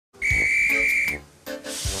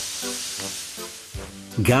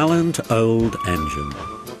Gallant Old Engine.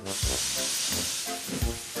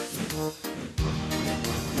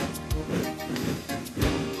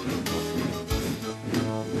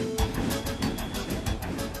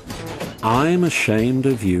 "I'm ashamed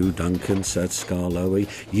of you, Duncan," said Skarloey.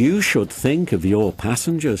 "You should think of your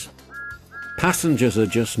passengers. Passengers are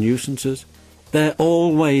just nuisances. They're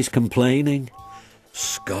always complaining."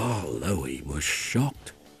 Skarloey was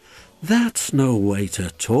shocked. "That's no way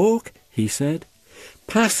to talk," he said.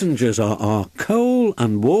 "Passengers are our coal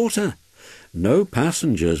and water. No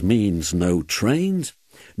passengers means no trains.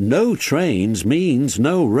 No trains means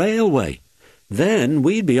no railway. Then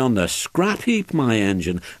we'd be on the scrap heap, my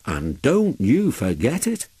engine, and don't you forget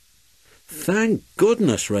it. Thank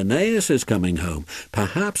goodness Rheneas is coming home.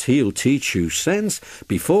 Perhaps he'll teach you sense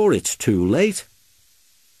before it's too late."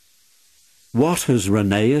 "What has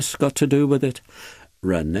Rheneas got to do with it?"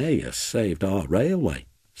 "Rheneas saved our railway,"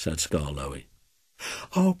 said Skarloey.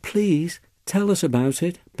 "Oh, please, tell us about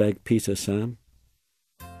it," begged Peter Sam.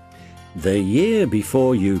 "The year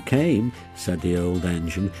before you came," said the old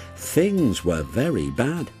engine, "things were very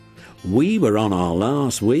bad. We were on our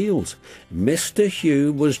last wheels. Mr.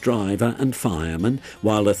 Hugh was driver and fireman,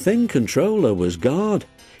 while the thin controller was guard.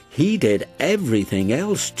 He did everything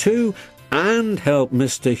else too, and helped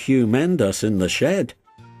Mr. Hugh mend us in the shed.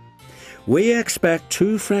 We expect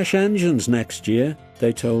 2 fresh engines next year,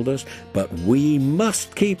 they told us, but we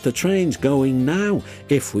must keep the trains going now.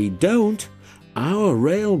 If we don't, our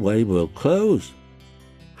railway will close."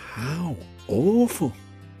 "How awful,"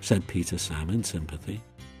 said Peter Sam in sympathy.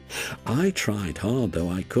 "I tried hard, though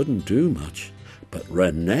I couldn't do much. But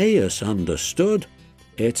Rheneas understood.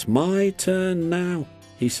 'It's my turn now,'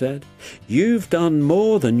 he said. 'You've done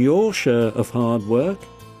more than your share of hard work.'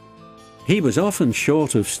 He was often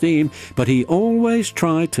short of steam, but he always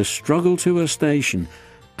tried to struggle to a station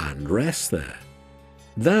and rest there.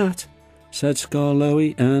 That," said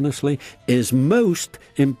Skarloey earnestly, "is most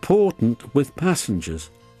important with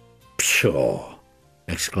passengers." "Pshaw!"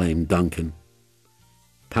 exclaimed Duncan.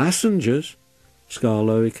 "Passengers,"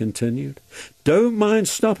 Skarloey continued, "don't mind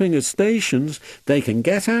stopping at stations. They can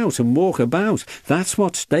get out and walk about. That's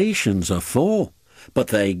what stations are for. But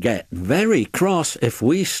they get very cross if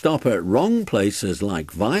we stop at wrong places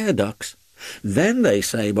like viaducts. Then they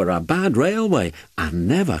say we're a bad railway and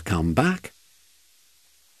never come back."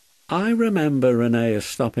 "I remember Rheneas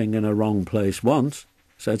stopping in a wrong place once,"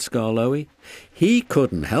 said Skarloey. "He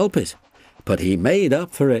couldn't help it, but he made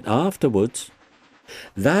up for it afterwards.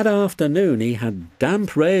 That afternoon he had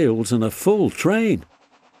damp rails and a full train.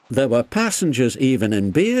 There were passengers even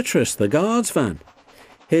in Beatrice, the guard's van.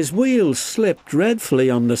 His wheels slipped dreadfully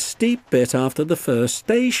on the steep bit after the first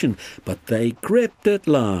station, but they gripped at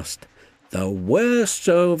last. The worst's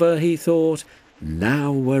over, he thought.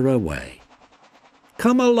 Now we're away.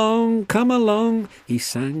 'Come along,' he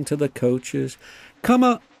sang to the coaches.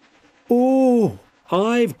 Oh,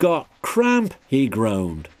 I've got cramp," he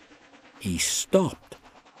groaned. He stopped,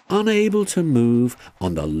 unable to move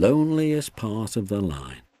on the loneliest part of the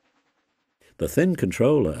line. The thin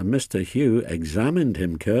controller and Mr. Hugh examined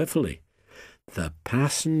him carefully. The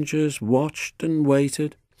passengers watched and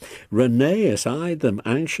waited. Rheneas eyed them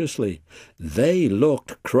anxiously. They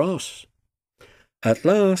looked cross. At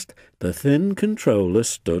last the thin controller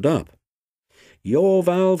stood up. "Your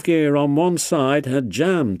valve gear on one side had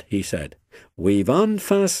jammed," he said. "We've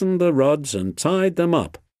unfastened the rods and tied them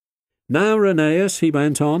up. Now, Rheneas," he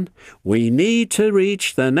went on, "we need to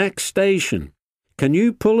reach the next station. Can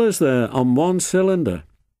you pull us there on one cylinder?"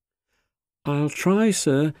 "I'll try,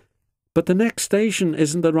 sir, but the next station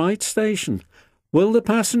isn't the right station. Will the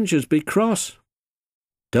passengers be cross?"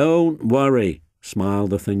 "Don't worry,"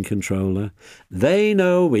 smiled the thin controller. "They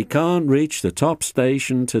know we can't reach the top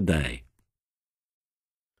station today."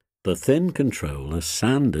 The thin controller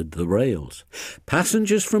sanded the rails.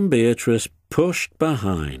 Passengers from Beatrice pushed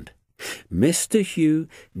behind. Mr. Hugh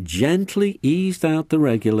gently eased out the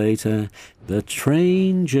regulator. The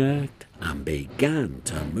train jerked and began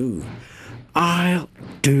to move. "I'll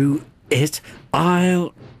do it!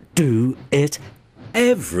 I'll do it!"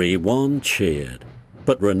 Everyone cheered.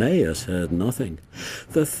 But Rheneas heard nothing.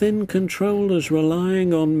 "The thin controller's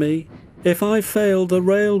relying on me. If I fail, the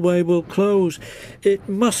railway will close. It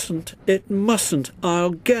mustn't.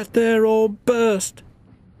 I'll get there or burst."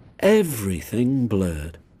 Everything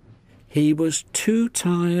blurred. He was too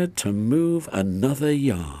tired to move another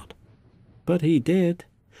yard. But he did.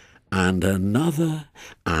 And another,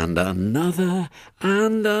 and another,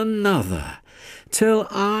 and another, till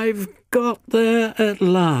I've got there at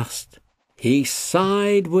last. He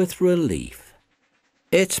sighed with relief.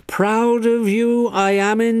 "It's proud of you I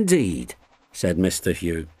am indeed," said Mr.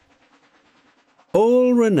 Hugh.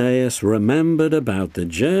 All Rheneas remembered about the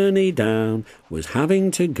journey down was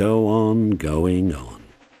having to go on going on.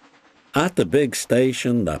 At the big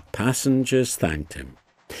station, the passengers thanked him.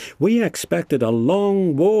 "We expected a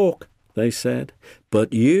long walk," they said,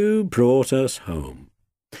 "but you brought us home.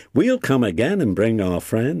 We'll come again and bring our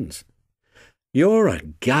friends." "You're a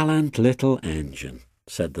gallant little engine,"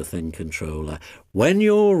 said the thin controller. "When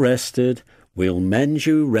you're rested, we'll mend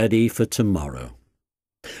you ready for tomorrow."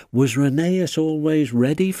 Was Rheneas always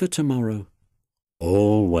ready for tomorrow?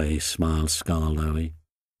 "Always," smiled Skarloey.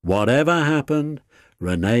 "Whatever happened,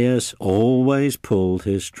 Rheneas always pulled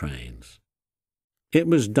his trains." It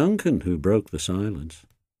was Duncan who broke the silence.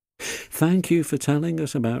 "Thank you for telling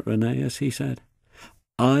us about Rheneas," he said.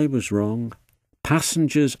 "I was wrong.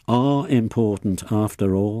 Passengers are important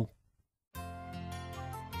after all."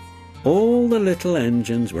 All the little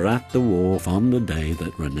engines were at the wharf on the day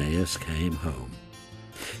that Rheneas came home.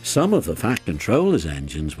 Some of the Fat Controller's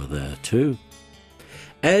engines were there too.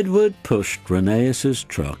 Edward pushed Rheneas's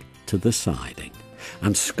truck to the siding,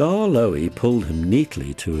 and Skarloey pulled him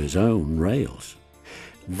neatly to his own rails.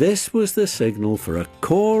 This was the signal for a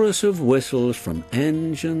chorus of whistles from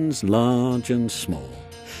engines large and small.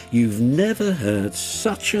 You've never heard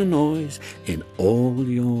such a noise in all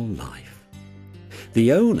your life.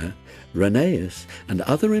 The owner, Rheneas, and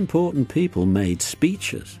other important people made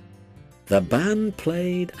speeches. The band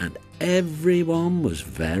played and everyone was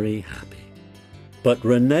very happy. But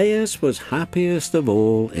Rheneas was happiest of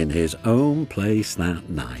all in his own place that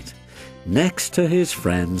night, next to his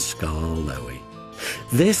friend Skarloey.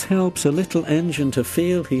 This helps a little engine to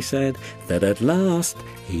feel, he said, that at last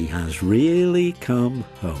he has really come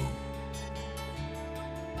home.